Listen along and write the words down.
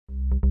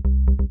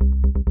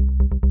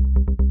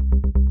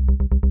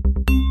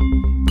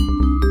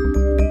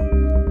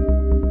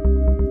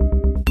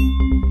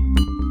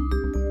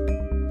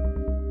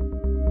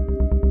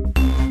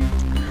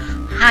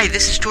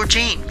this is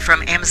Georgine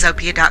from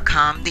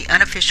Amazopia.com, the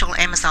unofficial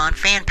Amazon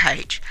fan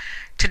page.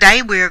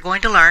 Today we are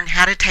going to learn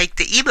how to take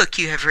the ebook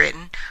you have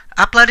written,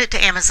 upload it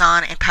to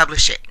Amazon, and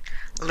publish it.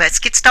 Let's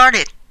get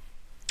started.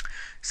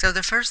 So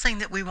the first thing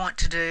that we want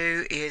to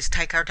do is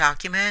take our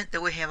document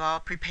that we have all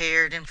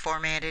prepared and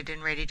formatted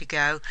and ready to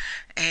go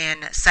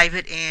and save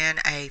it in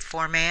a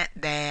format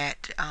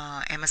that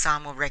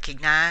Amazon will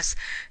recognize,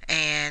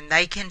 and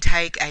they can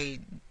take a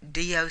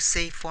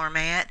DOC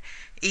format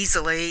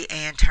easily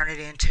and turn it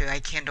into a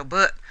Kindle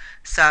book.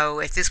 So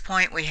at this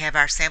point we have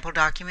our sample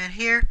document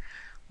here.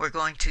 We're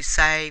going to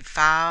save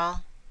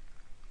file,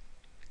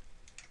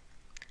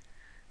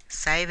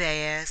 save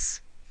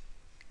as,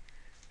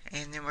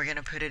 and then we're going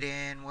to put it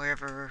in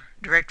wherever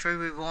directory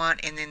we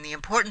want. And then the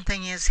important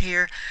thing is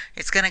here,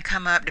 it's going to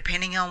come up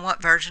depending on what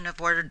version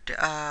of Word,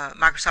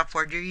 Microsoft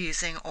Word you're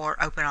using, or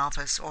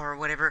OpenOffice, or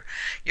whatever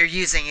you're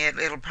using.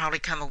 It'll probably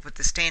come up with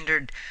the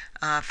standard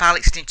file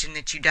extension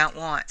that you don't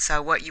want.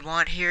 So what you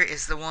want here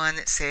is the one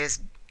that says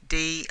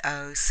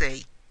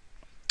DOC.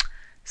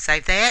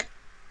 Save that,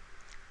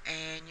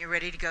 and you're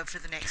ready to go for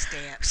the next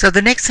step. So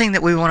the next thing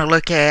that we want to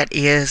look at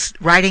is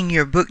writing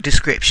your book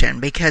description,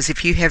 because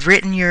if you have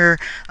written your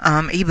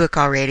ebook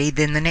already,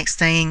 then the next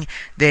thing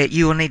that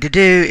you will need to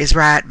do is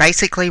write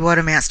basically what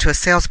amounts to a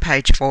sales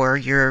page for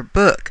your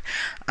book.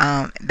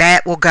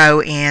 That will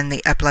go in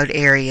the upload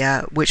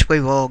area, which we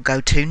will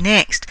go to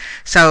next.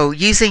 So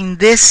using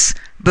this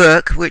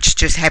book, which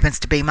just happens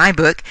to be my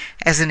book,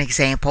 as an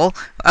example,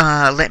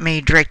 let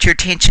me direct your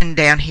attention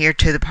down here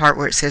to the part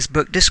where it says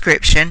book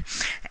description,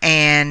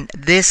 and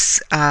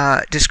this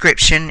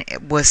description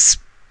was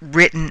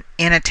written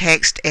in a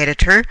text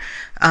editor.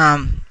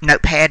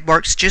 Notepad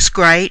works just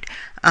great.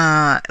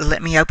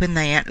 Let me open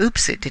that.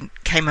 Oops, it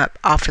came up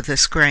off of the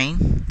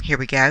screen. Here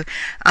we go.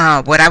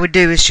 What I would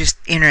do is just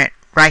enter it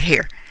right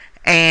here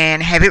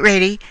and have it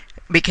ready,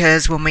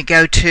 because when we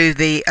go to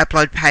the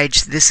upload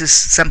page, this is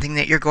something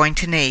that you're going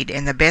to need.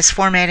 And the best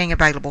formatting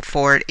available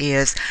for it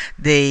is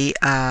the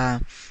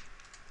unword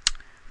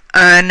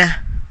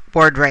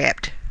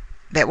wrapped.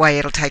 That way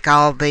it'll take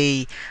all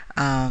the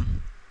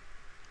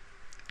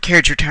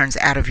carriage returns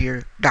out of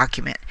your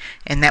document,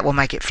 and that will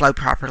make it flow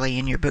properly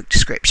in your book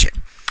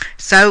description.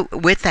 So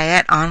with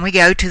that, on we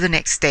go to the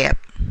next step.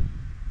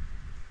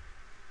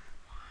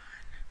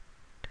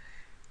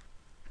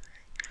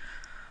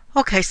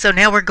 Okay, so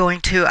now we're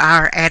going to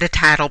our add a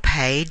title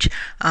page.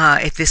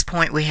 At this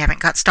point we haven't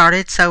got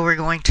started, so we're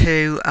going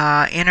to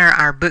enter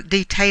our book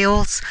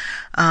details.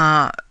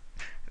 Add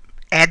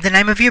the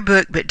name of your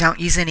book, but don't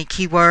use any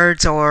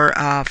keywords or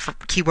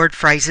keyword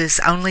phrases,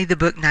 only the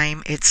book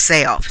name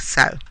itself.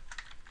 So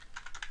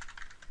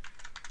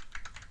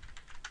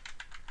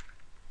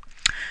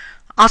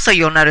also,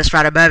 you'll notice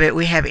right above it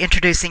we have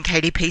Introducing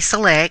KDP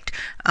Select.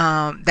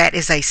 That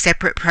is a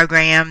separate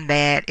program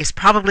that is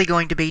probably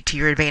going to be to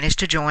your advantage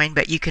to join,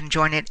 but you can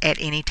join it at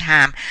any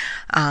time.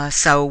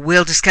 So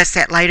we'll discuss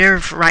that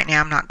later. For right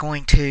now, I'm not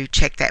going to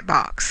check that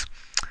box.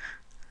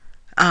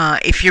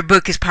 If your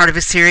book is part of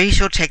a series,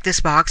 you'll check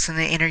this box and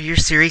then enter your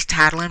series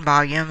title and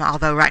volume,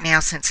 although right now,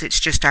 since it's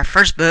just our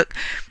first book,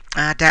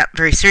 I doubt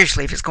very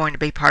seriously if it's going to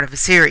be part of a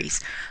series.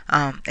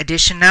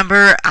 Edition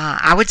number,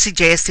 I would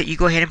suggest that you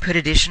go ahead and put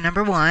edition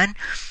number 1,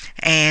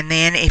 and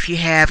then if you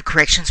have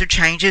corrections or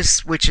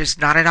changes, which is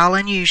not at all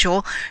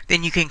unusual,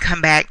 then you can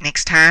come back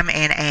next time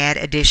and add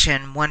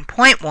edition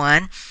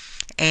 1.1,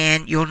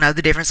 and you'll know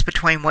the difference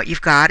between what you've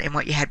got and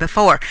what you had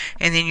before,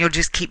 and then you'll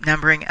just keep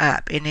numbering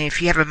up. And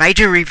if you have a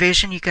major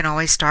revision, you can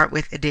always start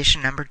with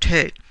edition number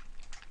 2.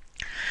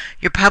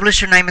 Your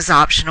publisher name is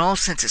optional.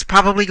 Since it's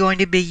probably going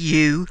to be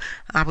you,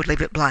 I would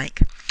leave it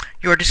blank.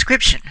 Your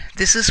description.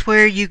 This is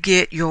where you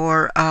get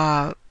your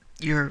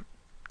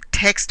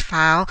text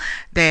file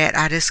that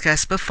I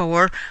discussed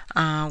before.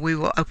 We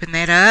will open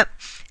that up,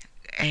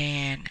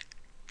 and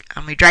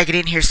let me drag it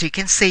in here so you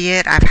can see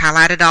it. I've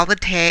highlighted all the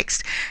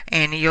text,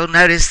 and you'll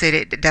notice that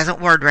it doesn't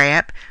word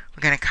wrap.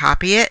 We're going to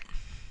copy it,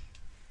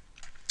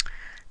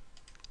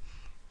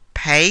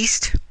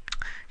 paste,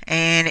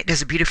 and it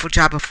does a beautiful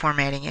job of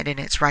formatting it, and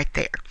it's right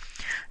there.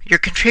 Your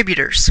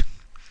contributors.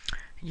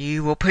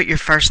 You will put your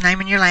first name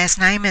and your last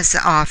name as the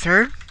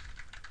author.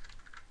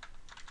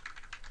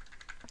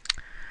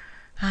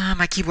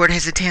 My keyboard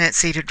has a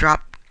tendency to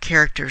drop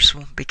characters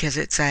because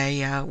it's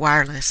a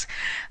wireless.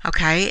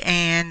 Okay,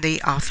 and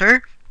the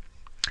author.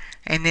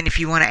 And then if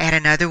you want to add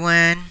another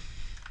one,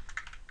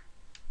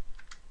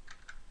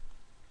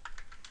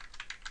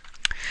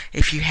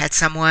 if you had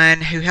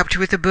someone who helped you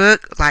with the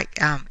book, like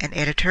an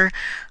editor,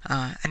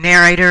 a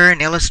narrator,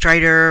 an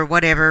illustrator,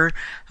 whatever,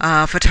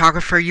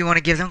 photographer, you want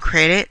to give them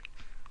credit,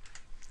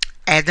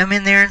 add them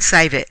in there and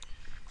save it.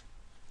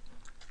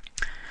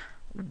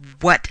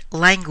 What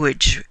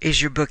language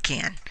is your book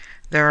in?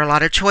 There are a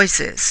lot of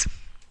choices.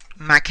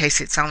 In my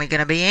case, it's only going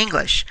to be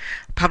English.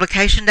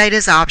 Publication date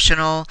is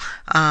optional.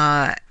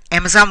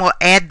 Amazon will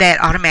add that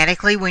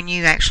automatically when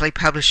you actually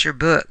publish your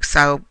book,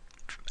 so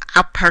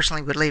I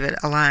personally would leave it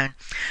alone.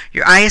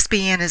 Your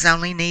ISBN is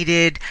only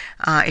needed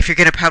if you're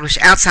going to publish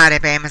outside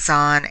of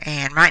Amazon,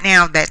 and right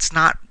now that's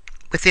not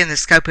within the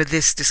scope of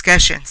this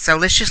discussion. So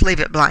let's just leave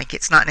it blank.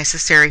 It's not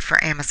necessary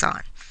for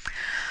Amazon.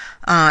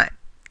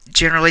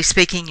 Generally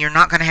speaking, you're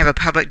not going to have a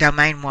public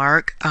domain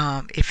work.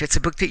 If it's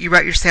a book that you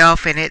wrote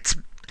yourself and it's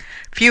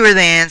fewer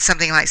than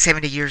something like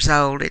 70 years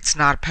old, it's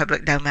not a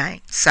public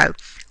domain. So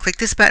click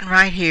this button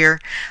right here,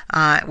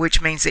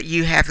 which means that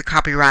you have the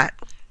copyright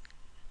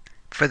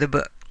for the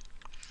book.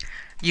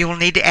 You will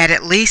need to add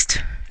at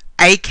least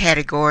a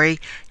category.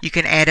 You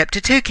can add up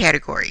to 2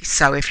 categories.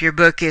 So if your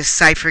book is,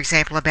 say, for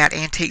example, about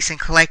antiques and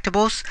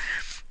collectibles,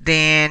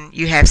 then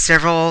you have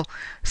several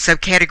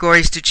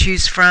subcategories to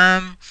choose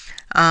from.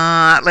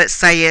 Let's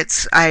say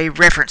it's a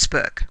reference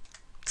book.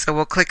 So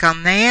we'll click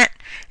on that.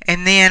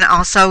 And then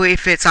also,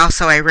 if it's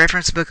also a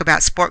reference book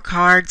about sport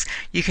cards,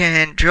 you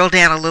can drill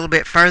down a little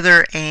bit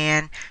further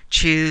and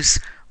choose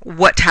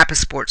what type of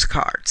sports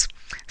cards.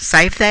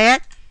 Save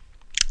that,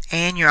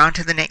 and you're on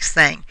to the next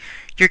thing.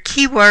 Your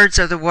keywords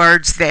are the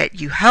words that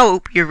you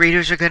hope your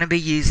readers are going to be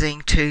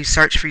using to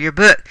search for your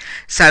book.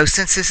 So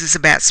since this is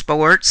about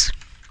sports,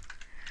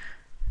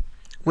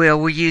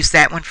 we'll use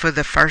that one for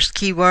the first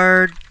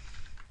keyword.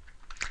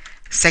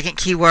 Second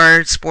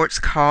keyword, sports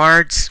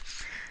cards,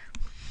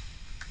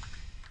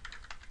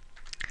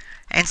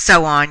 and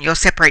so on. You'll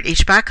separate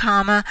each by a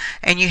comma,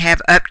 and you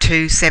have up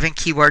to 7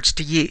 keywords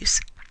to use.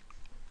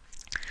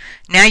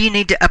 Now you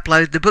need to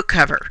upload the book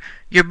cover.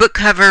 Your book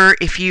cover,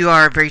 if you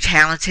are very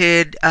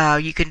talented,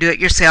 you can do it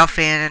yourself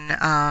in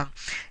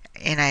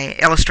a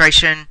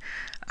illustration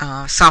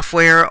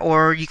software,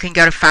 or you can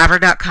go to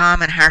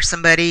Fiverr.com and hire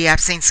somebody. I've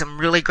seen some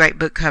really great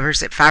book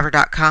covers at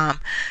Fiverr.com.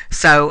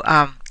 So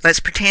let's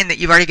pretend that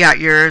you've already got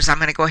yours. I'm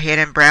going to go ahead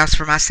and browse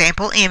for my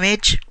sample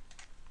image.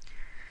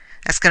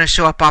 That's going to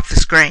show up off the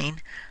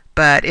screen,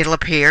 but it'll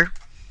appear,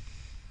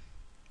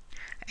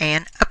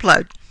 and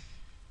upload.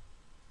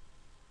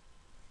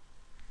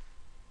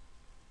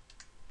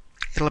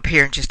 It'll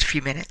appear in just a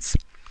few minutes.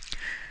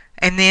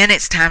 And then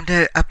it's time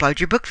to upload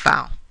your book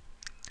file.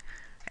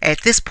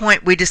 At this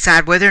point, we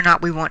decide whether or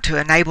not we want to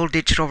enable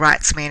digital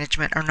rights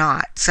management or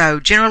not. So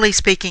generally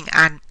speaking,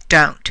 I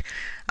don't.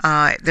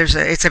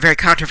 It's a very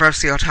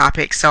controversial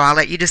topic, so I'll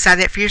let you decide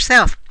that for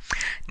yourself.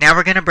 Now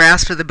we're going to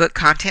browse for the book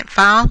content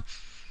file.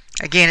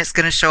 Again, it's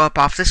going to show up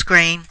off the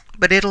screen,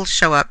 but it'll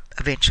show up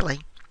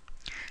eventually.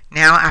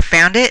 Now I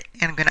found it,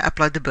 and I'm going to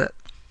upload the book.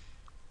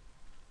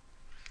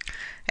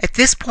 At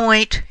this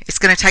point, it's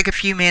going to take a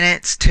few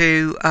minutes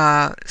to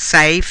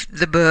save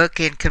the book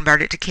and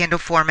convert it to Kindle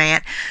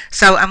format.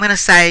 So I'm going to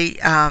say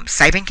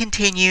save and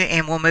continue,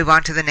 and we'll move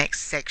on to the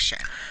next section.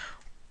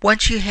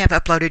 Once you have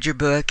uploaded your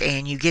book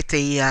and you get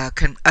the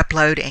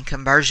upload and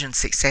conversion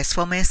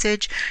successful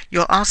message,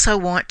 you'll also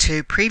want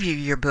to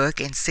preview your book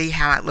and see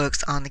how it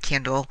looks on the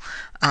Kindle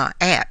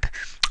app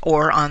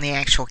or on the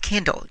actual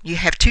Kindle. You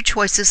have 2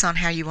 choices on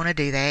how you want to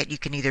do that. You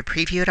can either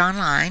preview it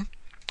online.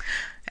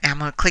 I'm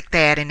going to click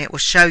that, and it will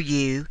show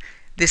you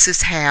this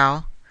is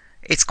how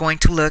it's going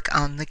to look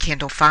on the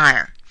Kindle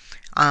Fire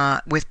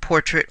with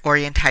portrait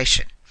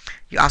orientation.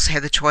 You also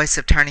have the choice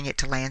of turning it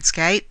to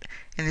landscape,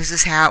 and this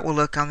is how it will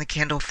look on the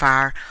Kindle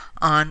Fire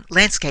on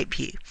landscape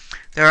view.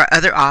 There are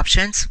other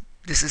options.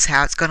 This is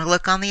how it's going to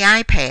look on the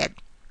iPad,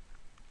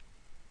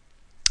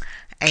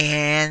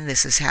 and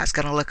this is how it's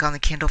going to look on the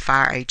Kindle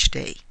Fire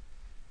HD.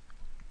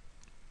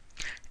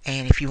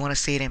 And if you want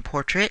to see it in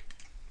portrait,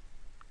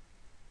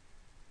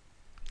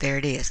 there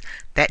it is.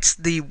 That's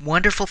the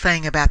wonderful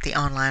thing about the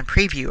online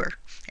previewer.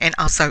 And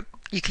also,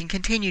 you can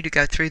continue to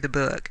go through the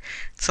book.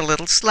 It's a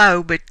little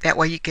slow, but that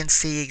way you can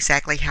see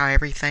exactly how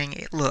everything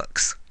it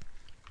looks.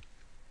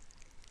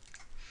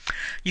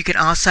 You can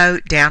also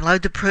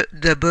download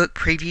the book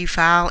preview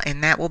file,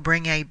 and that will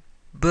bring a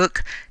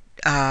book,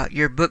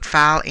 your book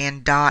file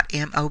in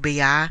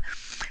 .mobi,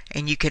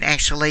 and you can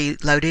actually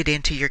load it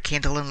into your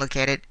Kindle and look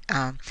at it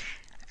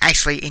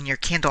actually in your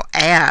Kindle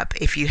app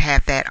if you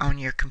have that on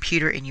your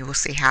computer, and you will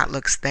see how it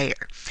looks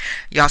there.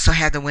 You also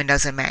have the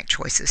Windows and Mac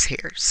choices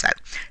here. So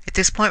at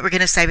this point, we're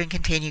going to save and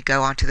continue,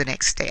 go on to the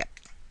next step.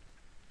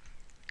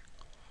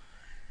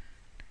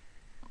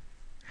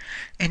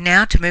 And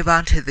now to move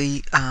on to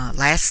the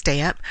last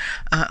step,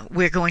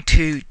 we're going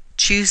to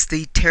choose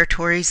the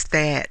territories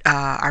that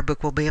our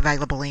book will be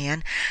available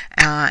in,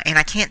 and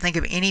I can't think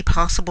of any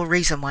possible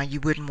reason why you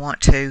wouldn't want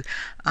to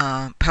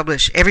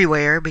publish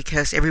everywhere,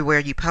 because everywhere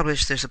you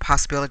publish there's a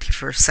possibility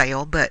for a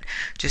sale, but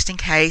just in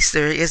case,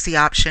 there is the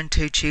option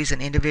to choose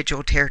an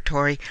individual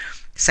territory,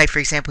 say for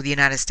example the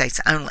United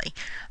States only.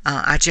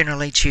 I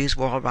generally choose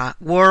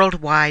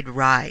worldwide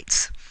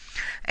rights,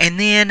 and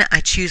then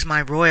I choose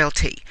my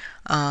royalty.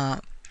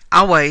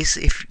 Always,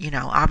 if you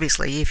know,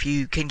 obviously, if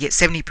you can get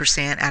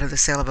 70% out of the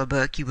sale of a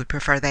book, you would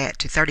prefer that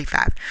to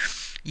 35%.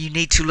 You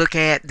need to look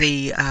at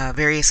the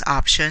various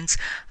options.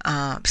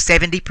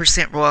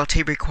 70%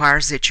 royalty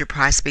requires that your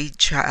price be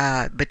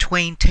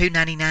between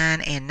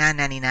 $2.99 and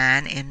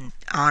 $9.99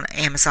 on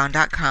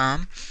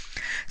Amazon.com.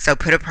 So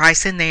put a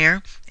price in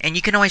there, and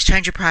you can always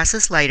change your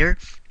prices later.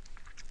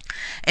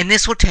 And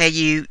this will tell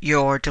you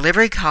your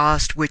delivery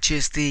cost, which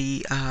is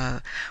the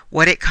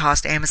what it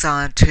cost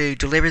Amazon to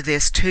deliver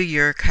this to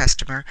your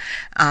customer,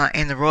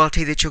 and the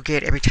royalty that you'll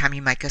get every time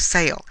you make a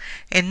sale.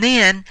 And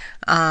then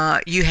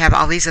you have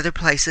all these other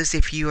places.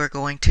 If you are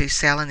going to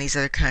sell in these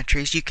other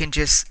countries, you can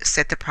just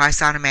set the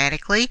price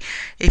automatically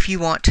if you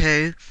want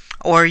to,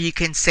 or you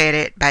can set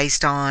it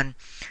based on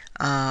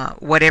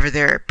whatever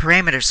their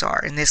parameters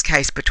are. In this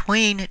case,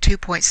 between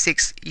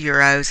 2.6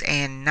 euros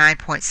and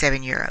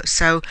 9.7 euros.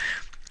 So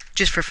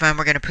just for fun,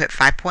 we're going to put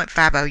 5.50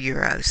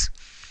 euros.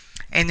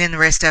 And then the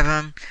rest of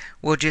them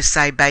we'll just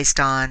say based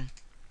on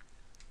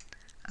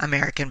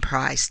American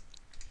price.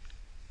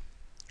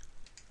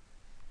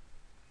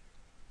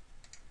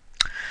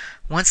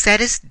 Once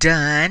that is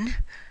done,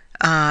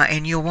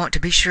 and you'll want to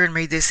be sure and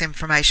read this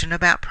information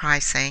about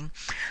pricing,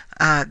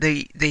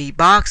 the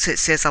box that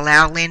says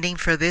allow lending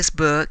for this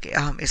book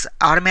is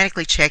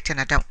automatically checked, and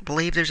I don't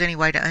believe there's any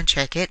way to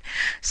uncheck it.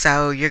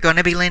 So you're going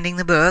to be lending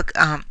the book,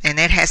 and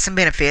that has some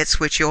benefits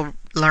which you'll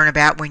learn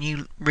about when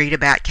you read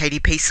about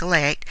KDP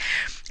Select.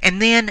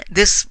 And then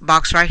this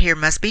box right here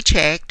must be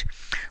checked,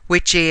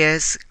 which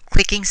is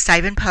clicking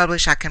Save and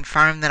Publish. I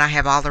confirm that I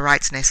have all the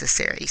rights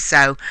necessary.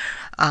 So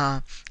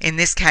in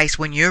this case,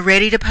 when you're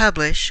ready to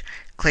publish,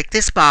 click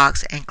this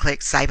box and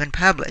click Save and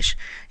Publish.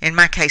 In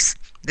my case,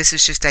 this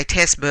is just a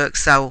test book,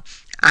 so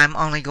I'm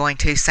only going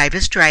to save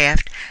as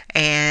draft.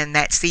 And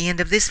that's the end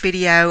of this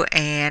video,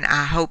 and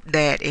I hope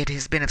that it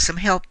has been of some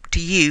help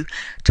to you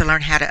to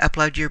learn how to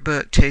upload your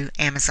book to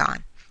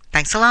Amazon.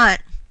 Thanks a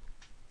lot.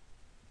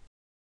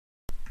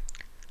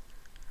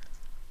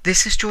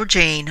 This is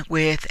Georgine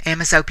with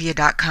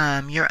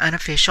Amazopia.com, your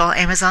unofficial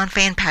Amazon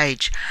fan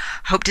page.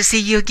 Hope to see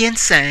you again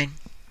soon.